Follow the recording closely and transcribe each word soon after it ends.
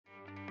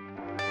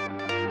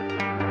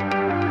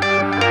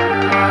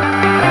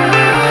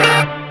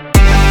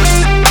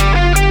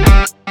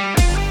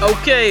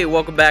Hey,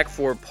 welcome back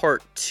for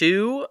part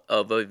 2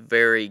 of a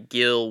very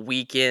Gill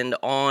weekend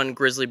on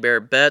Grizzly Bear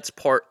Bets,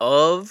 part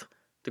of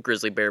the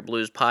Grizzly Bear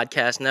Blues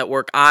Podcast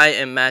Network. I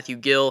am Matthew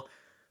Gill,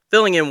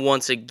 filling in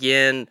once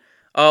again.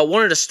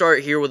 Wanted to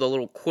start here with a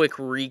little quick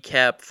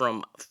recap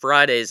from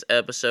Friday's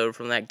episode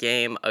from that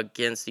game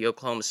against the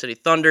Oklahoma City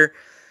Thunder.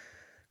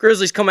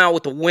 Grizzlies come out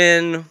with the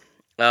win.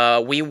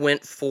 We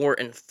went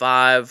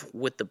 4-5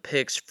 with the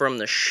picks from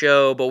the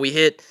show, but we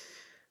hit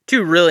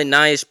two really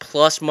nice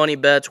plus money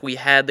bets. We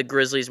had the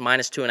Grizzlies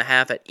minus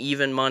 2.5 at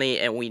even money,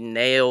 and we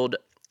nailed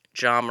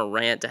Ja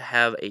Morant to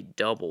have a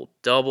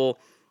double-double.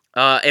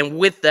 And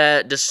with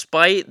that,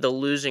 despite the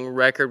losing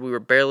record, we were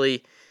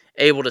barely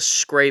able to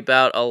scrape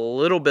out a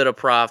little bit of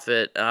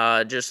profit,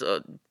 just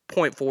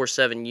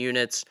 0.47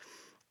 units.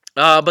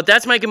 But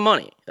that's making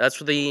money. That's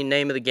what the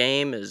name of the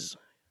game is,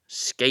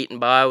 skating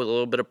by with a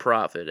little bit of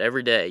profit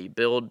every day. You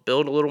build a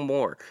little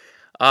more.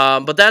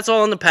 But that's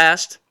all in the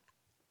past.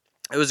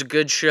 It was a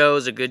good show. It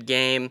was a good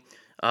game.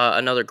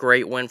 Another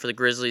great win for the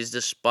Grizzlies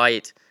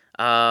despite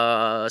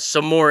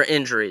some more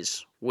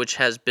injuries, which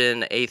has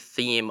been a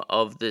theme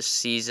of this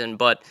season.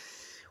 But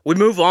we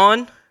move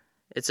on.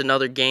 It's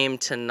another game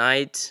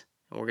tonight,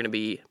 and we're going to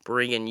be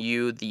bringing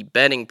you the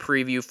betting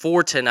preview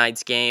for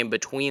tonight's game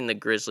between the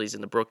Grizzlies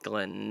and the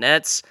Brooklyn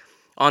Nets.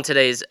 On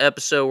today's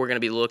episode, we're going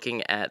to be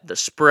looking at the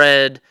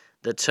spread,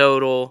 the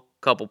total, a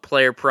couple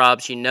player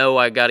props. You know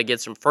I got to get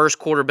some first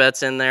quarter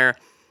bets in there.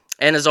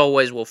 And as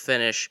always, we'll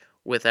finish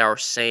with our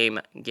same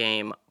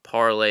game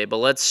parlay. But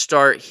let's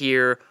start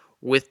here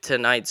with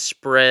tonight's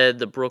spread.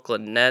 The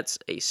Brooklyn Nets,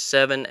 a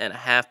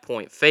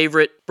 7.5-point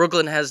favorite.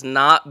 Brooklyn has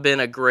not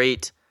been a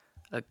great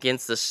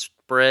against the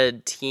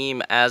spread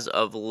team as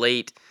of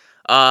late.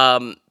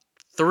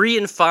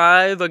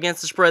 3-5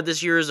 against the spread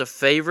this year is a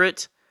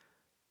favorite.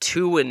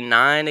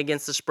 2-9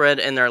 against the spread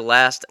in their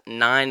last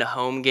 9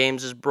 home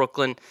games is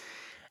Brooklyn.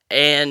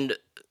 And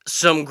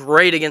some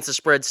great against the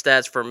spread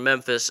stats for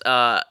Memphis,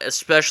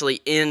 especially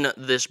in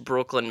this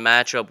Brooklyn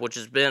matchup, which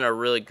has been a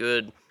really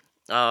good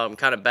kind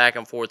of back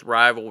and forth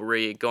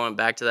rivalry going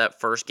back to that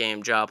first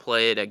game Ja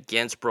played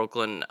against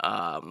Brooklyn,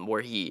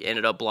 where he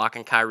ended up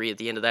blocking Kyrie at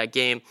the end of that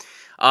game.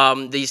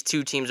 These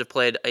two teams have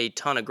played a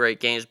ton of great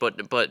games,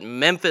 but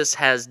Memphis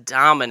has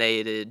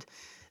dominated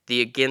the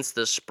against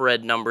the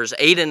spread numbers.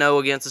 8-0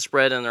 against the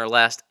spread in their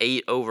last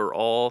 8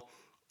 overall.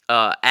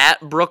 At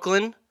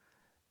Brooklyn,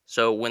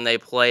 so when they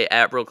play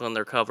at Brooklyn,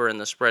 they're covering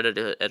the spread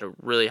at a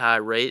really high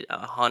rate,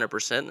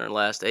 100% in their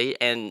last 8.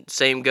 And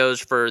same goes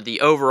for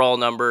the overall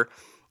number,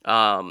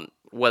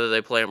 whether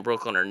they play in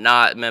Brooklyn or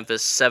not.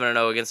 Memphis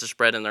 7-0 against the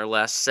spread in their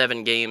last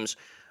 7 games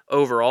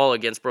overall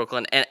against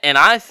Brooklyn. And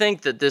I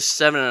think that this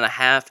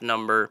 7.5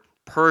 number,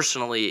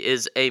 personally,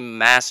 is a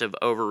massive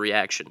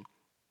overreaction.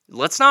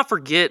 Let's not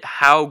forget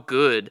how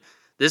good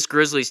this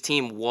Grizzlies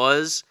team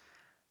was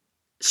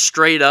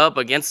straight up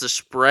against the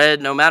spread.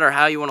 No matter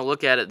how you want to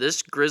look at it,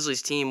 this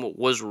Grizzlies team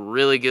was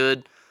really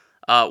good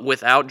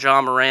without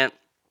Ja Morant.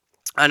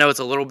 I know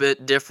it's a little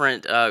bit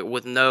different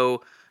with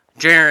no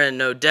Jaren,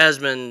 no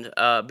Desmond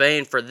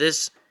Bane for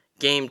this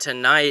game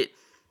tonight,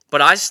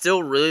 but I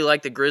still really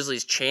like the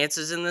Grizzlies'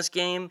 chances in this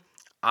game.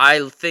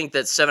 I think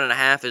that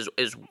 7.5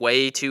 is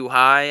way too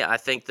high. I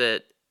think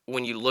that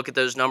when you look at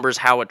those numbers,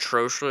 how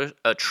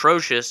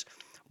atrocious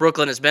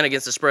Brooklyn has been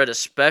against the spread,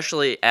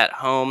 especially at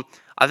home.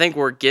 I think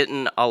we're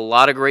getting a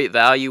lot of great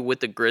value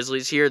with the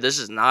Grizzlies here. This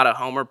is not a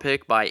homer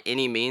pick by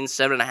any means.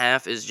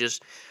 7.5 is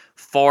just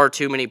far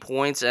too many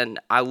points, and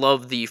I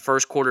love the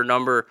first quarter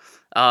number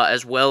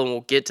as well, and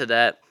we'll get to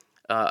that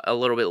a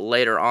little bit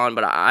later on.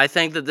 But I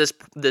think that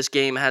this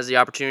game has the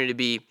opportunity to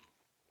be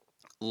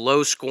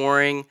low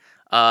scoring,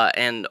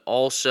 and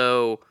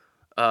also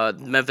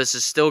Memphis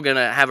is still going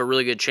to have a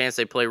really good chance.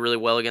 They play really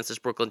well against this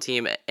Brooklyn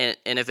team, and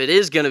if it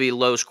is going to be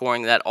low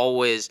scoring, that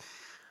always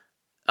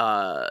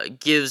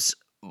gives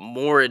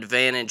more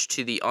advantage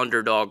to the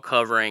underdog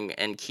covering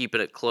and keeping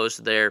it close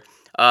there.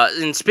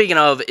 And speaking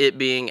of it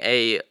being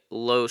a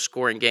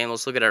low-scoring game,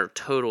 let's look at our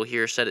total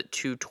here, set at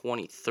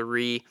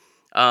 223.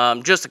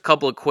 Just a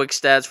couple of quick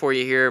stats for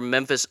you here.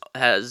 Memphis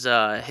has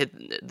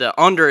hit the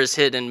under is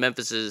hit in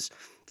Memphis's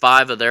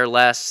 5 of their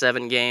last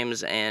 7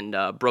 games, and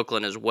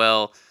Brooklyn as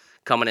well,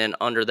 coming in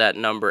under that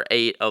number,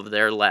 8 of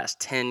their last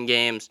 10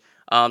 games.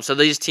 So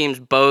these teams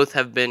both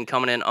have been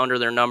coming in under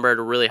their number at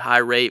a really high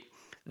rate.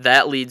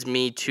 That leads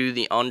me to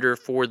the under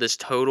for this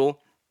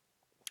total.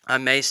 I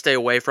may stay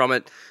away from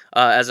it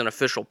as an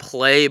official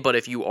play, but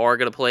if you are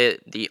going to play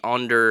it, the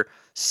under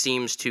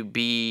seems to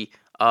be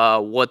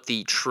what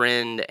the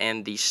trend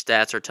and the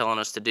stats are telling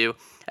us to do.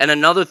 And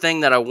another thing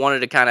that I wanted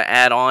to kind of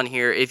add on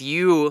here, if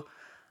you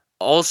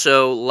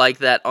also like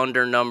that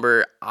under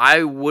number,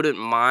 I wouldn't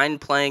mind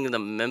playing the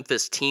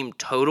Memphis team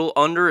total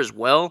under as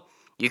well.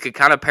 You could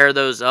kind of pair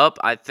those up.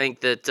 I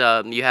think that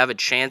you have a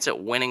chance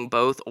at winning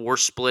both or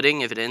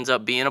splitting if it ends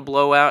up being a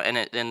blowout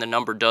and the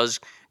number does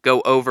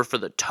go over for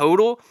the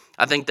total.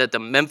 I think that the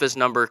Memphis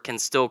number can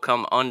still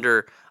come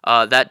under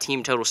that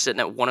team total sitting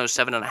at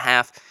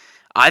 107.5.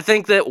 I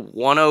think that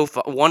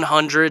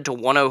 100 to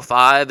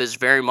 105 is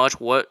very much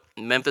what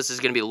Memphis is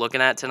going to be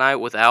looking at tonight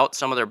without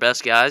some of their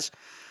best guys.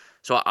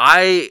 So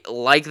I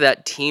like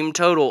that team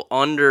total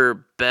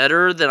under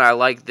better than I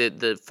like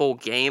the full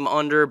game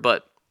under,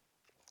 but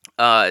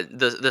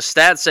the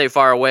stats say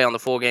far away on the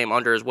full game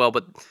under as well.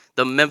 But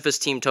the Memphis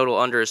team total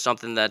under is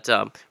something that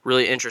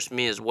really interests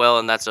me as well,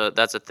 and that's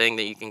a thing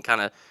that you can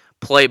kind of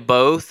play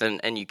both,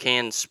 and you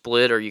can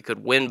split or you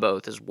could win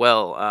both as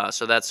well.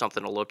 So that's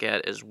something to look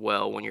at as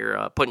well when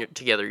you're putting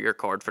together your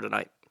card for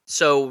tonight.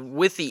 So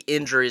with the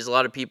injuries, a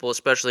lot of people,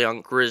 especially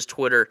on Grizz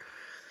Twitter,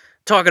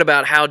 talking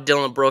about how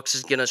Dillon Brooks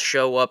is going to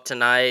show up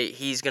tonight.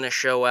 He's going to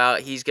show out.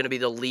 He's going to be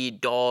the lead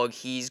dog.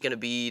 He's going to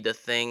be the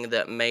thing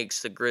that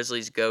makes the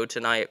Grizzlies go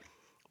tonight.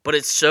 But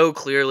it's so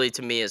clearly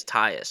to me as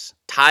Tyus.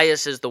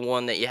 Tyus is the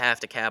one that you have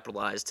to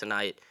capitalize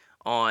tonight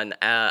on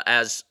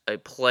as a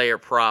player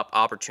prop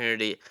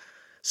opportunity.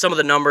 Some of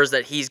the numbers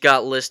that he's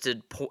got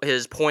listed,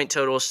 his point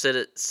total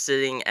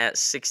sitting at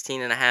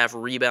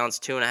 16.5, rebounds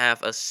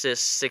 2.5,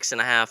 assists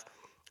 6.5.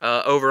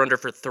 Over-under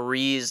for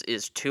threes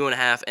is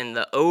 2.5, and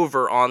the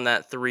over on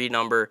that 3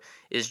 number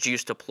is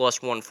juiced to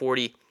plus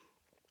 140.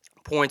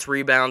 Points,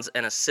 rebounds,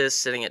 and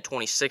assists sitting at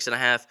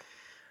 26.5.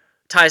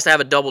 Tyus to have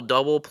a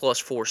double-double plus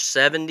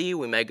 470.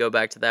 We may go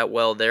back to that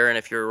well there, and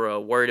if you're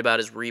worried about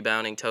his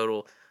rebounding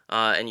total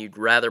and you'd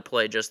rather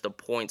play just the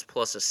points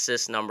plus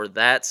assist number,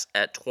 that's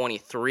at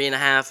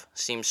 23.5.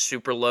 Seems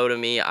super low to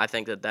me. I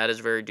think that is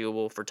very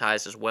doable for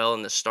Tyus as well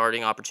in the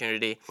starting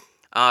opportunity.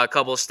 A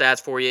couple of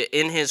stats for you.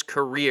 In his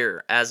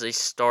career as a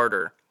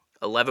starter,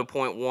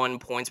 11.1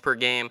 points per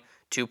game,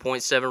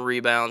 2.7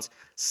 rebounds,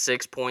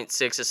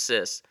 6.6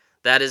 assists.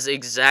 That is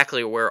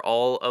exactly where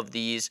all of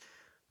these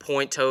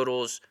point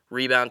totals,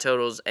 rebound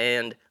totals,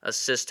 and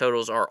assist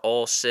totals are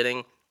all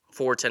sitting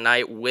for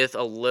tonight, with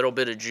a little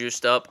bit of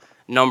juiced up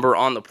number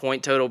on the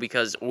point total,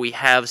 because we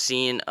have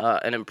seen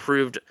an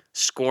improved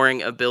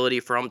scoring ability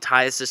from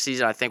Tyus this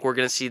season. I think we're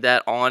going to see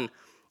that on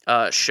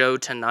show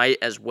tonight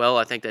as well.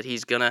 I think that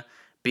he's going to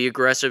be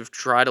aggressive,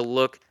 try to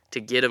look to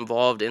get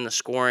involved in the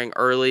scoring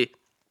early,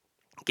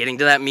 getting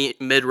to that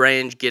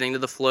mid-range, getting to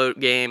the float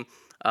game,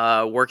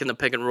 working the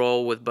pick and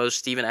roll with both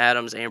Steven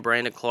Adams and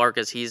Brandon Clark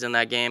as he's in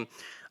that game.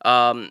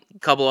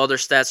 Couple other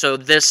stats. So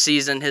this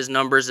season, his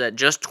numbers at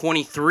just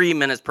 23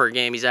 minutes per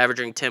game, he's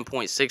averaging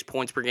 10.6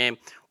 points per game,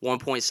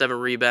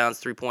 1.7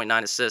 rebounds,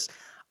 3.9 assists.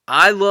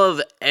 I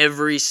love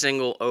every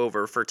single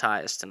over for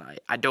Tyus tonight.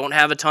 I don't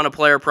have a ton of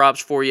player props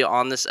for you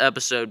on this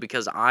episode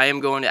because I am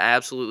going to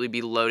absolutely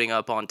be loading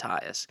up on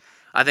Tyus.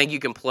 I think you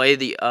can play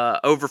the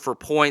over for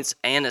points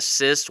and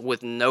assists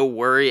with no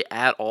worry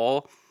at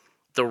all.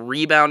 The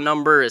rebound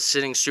number is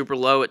sitting super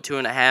low at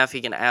 2.5. He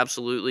can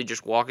absolutely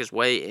just walk his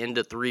way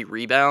into 3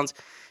 rebounds.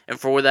 And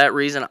for that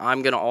reason,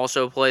 I'm going to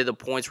also play the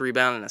points,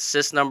 rebound, and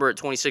assist number at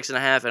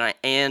 26.5,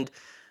 and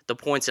the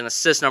points and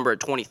assist number at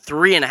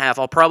 23.5.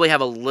 I'll probably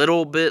have a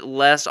little bit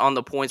less on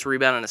the points,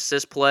 rebound, and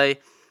assist play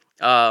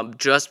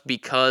just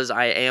because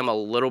I am a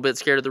little bit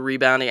scared of the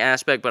rebounding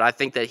aspect, but I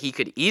think that he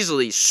could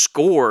easily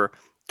score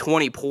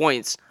 20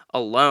 points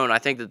alone. I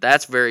think that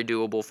that's very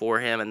doable for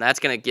him, and that's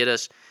going to get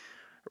us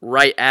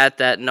right at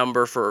that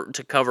number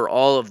to cover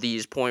all of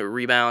these point,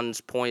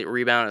 rebound,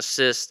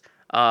 assist,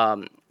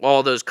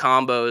 all those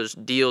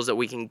combos, deals that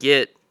we can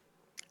get.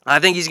 I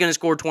think he's going to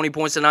score 20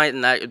 points tonight,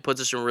 and that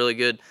puts us in really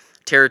good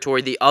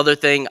territory. The other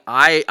thing,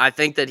 I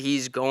think that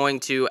he's going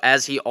to,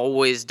 as he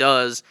always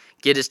does,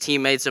 get his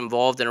teammates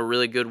involved in a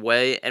really good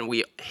way, and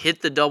we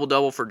hit the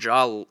double-double for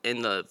Ja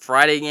in the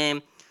Friday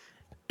game.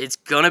 It's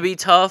going to be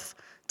tough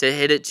to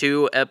hit it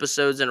 2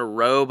 episodes in a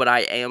row, but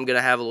I am going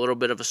to have a little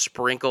bit of a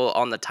sprinkle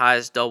on the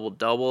Tyus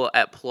double-double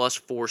at plus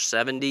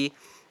 470.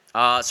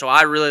 So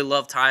I really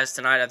love Tyus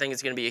tonight. I think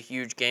it's going to be a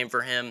huge game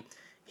for him.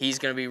 He's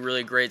going to be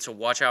really great, so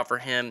watch out for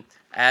him.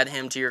 Add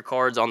him to your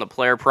cards on the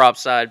player prop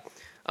side.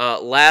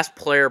 Last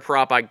player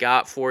prop I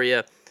got for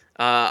you,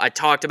 I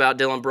talked about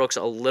Dillon Brooks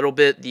a little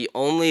bit. The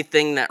only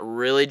thing that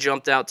really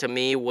jumped out to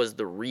me was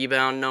the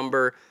rebound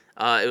number.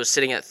 It was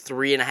sitting at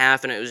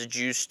 3.5, and it was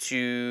juiced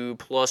to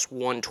plus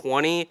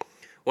 120.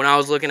 When I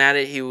was looking at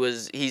it,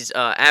 he's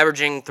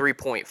averaging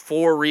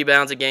 3.4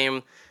 rebounds a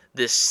game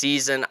this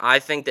season. I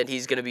think that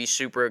he's going to be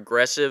super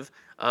aggressive.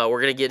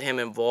 We're going to get him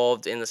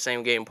involved in the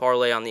same game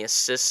parlay on the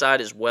assist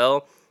side as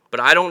well. But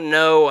I don't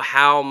know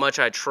how much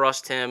I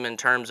trust him in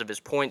terms of his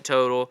point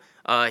total.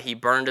 He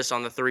burned us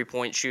on the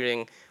three-point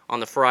shooting on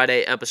the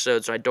Friday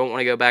episode, so I don't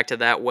want to go back to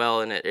that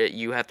well, and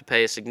you have to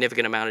pay a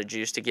significant amount of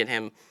juice to get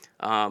him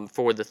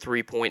for the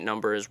three-point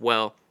number as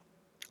well.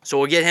 So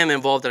we'll get him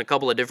involved in a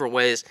couple of different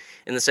ways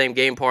in the same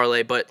game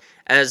parlay, but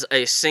as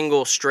a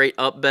single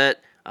straight-up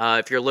bet,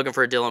 if you're looking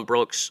for a Dillon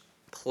Brooks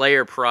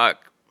player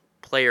prop,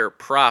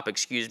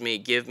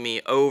 give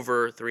me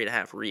over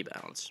 3.5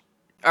 rebounds.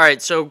 All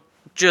right, so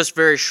just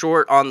very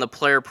short on the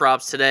player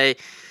props today.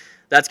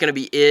 That's going to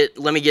be it.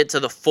 Let me get to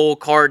the full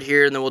card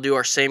here, and then we'll do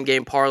our same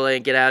game parlay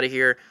and get out of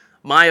here.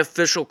 My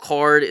official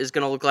card is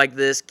going to look like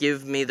this.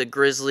 Give me the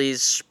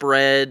Grizzlies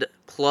spread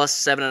plus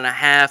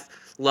 7.5.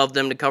 Love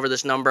them to cover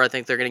this number. I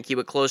think they're going to keep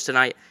it close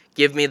tonight.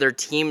 Give me their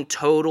team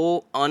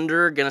total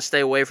under. Going to stay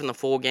away from the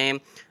full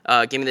game.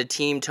 Give me the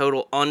team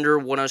total under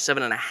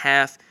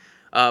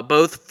 107.5.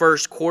 Both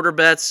first quarter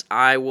bets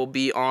I will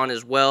be on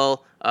as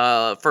well.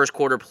 First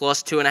quarter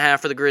plus 2.5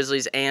 for the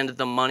Grizzlies and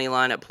the money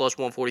line at plus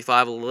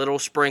 145. A little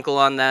sprinkle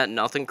on that,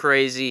 nothing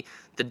crazy.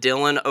 The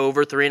Dillon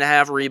over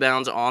 3.5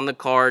 rebounds on the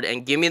card.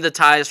 And give me the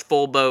Tyus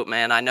full boat,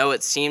 man. I know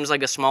it seems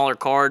like a smaller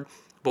card,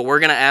 but we're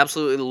going to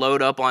absolutely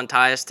load up on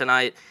Tyus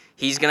tonight.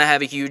 He's going to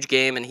have a huge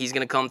game, and he's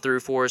going to come through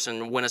for us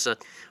and win us a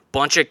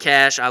bunch of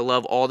cash. I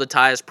love all the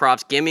Tyus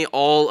props. Give me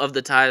all of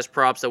the Tyus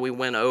props that we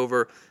went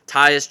over.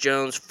 Tyus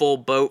Jones, full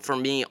boat for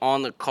me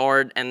on the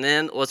card. And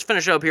then let's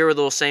finish up here with a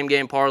little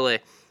same-game parlay.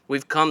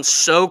 We've come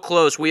so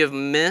close. We have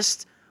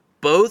missed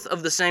both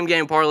of the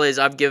same-game parlays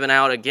I've given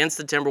out against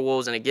the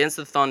Timberwolves and against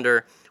the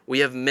Thunder. We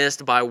have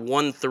missed by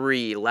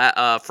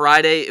 1-3.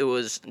 Friday, it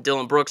was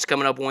Dillon Brooks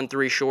coming up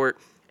 1-3 short.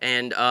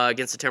 And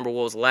against the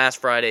Timberwolves last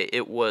Friday,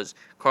 it was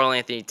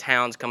Karl-Anthony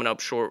Towns coming up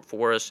short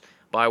for us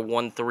by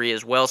 1-3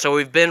 as well. So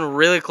we've been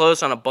really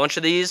close on a bunch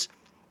of these.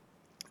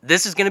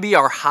 This is going to be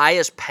our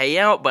highest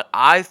payout, but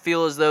I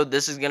feel as though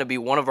this is going to be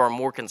one of our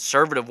more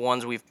conservative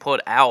ones we've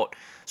put out.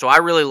 So I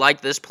really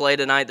like this play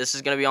tonight. This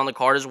is going to be on the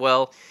card as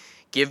well.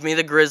 Give me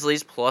the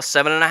Grizzlies plus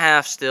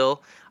 7.5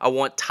 still. I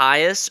want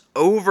Tyus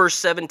over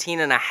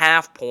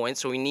 17.5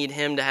 points, so we need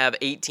him to have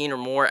 18 or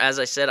more. As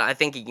I said, I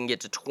think he can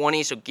get to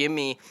 20, so give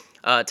me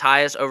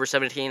Tyus over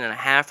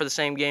 17.5 for the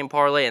same game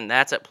parlay, and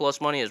that's at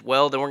plus money as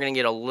well. Then we're going to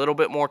get a little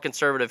bit more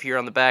conservative here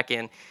on the back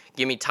end.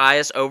 Give me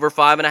Tyus over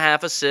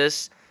 5.5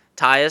 assists,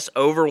 Tyus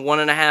over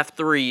 1.5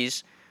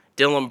 threes,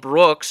 Dillon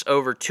Brooks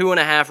over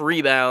 2.5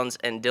 rebounds,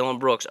 and Dillon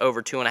Brooks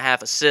over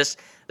 2.5 assists.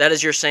 That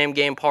is your same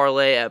game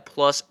parlay at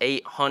plus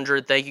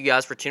 800. Thank you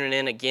guys for tuning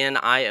in. Again,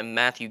 I am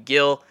Matthew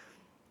Gill.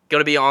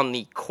 Going to be on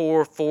the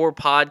Core 4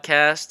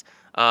 podcast.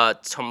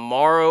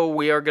 Tomorrow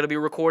we are going to be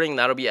recording.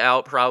 That'll be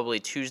out probably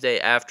Tuesday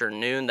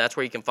afternoon. That's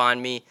where you can find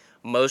me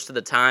most of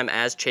the time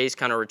as Chase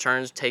kind of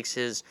returns, takes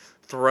his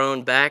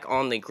throne back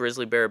on the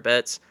Grizzly Bear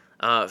Bets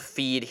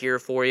feed here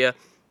for you.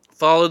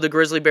 Follow the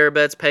Grizzly Bear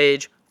Bets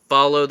page.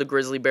 Follow the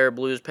Grizzly Bear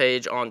Blues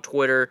page on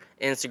Twitter,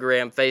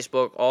 Instagram,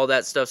 Facebook, all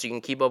that stuff so you can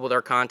keep up with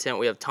our content.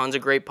 We have tons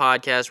of great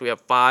podcasts. We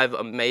have 5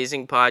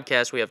 amazing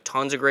podcasts. We have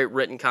tons of great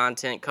written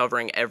content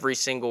covering every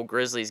single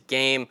Grizzlies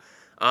game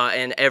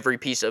and every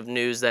piece of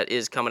news that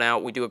is coming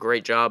out. We do a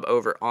great job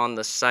over on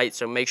the site,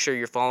 so make sure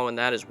you're following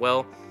that as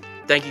well.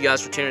 Thank you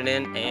guys for tuning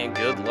in, and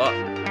good luck.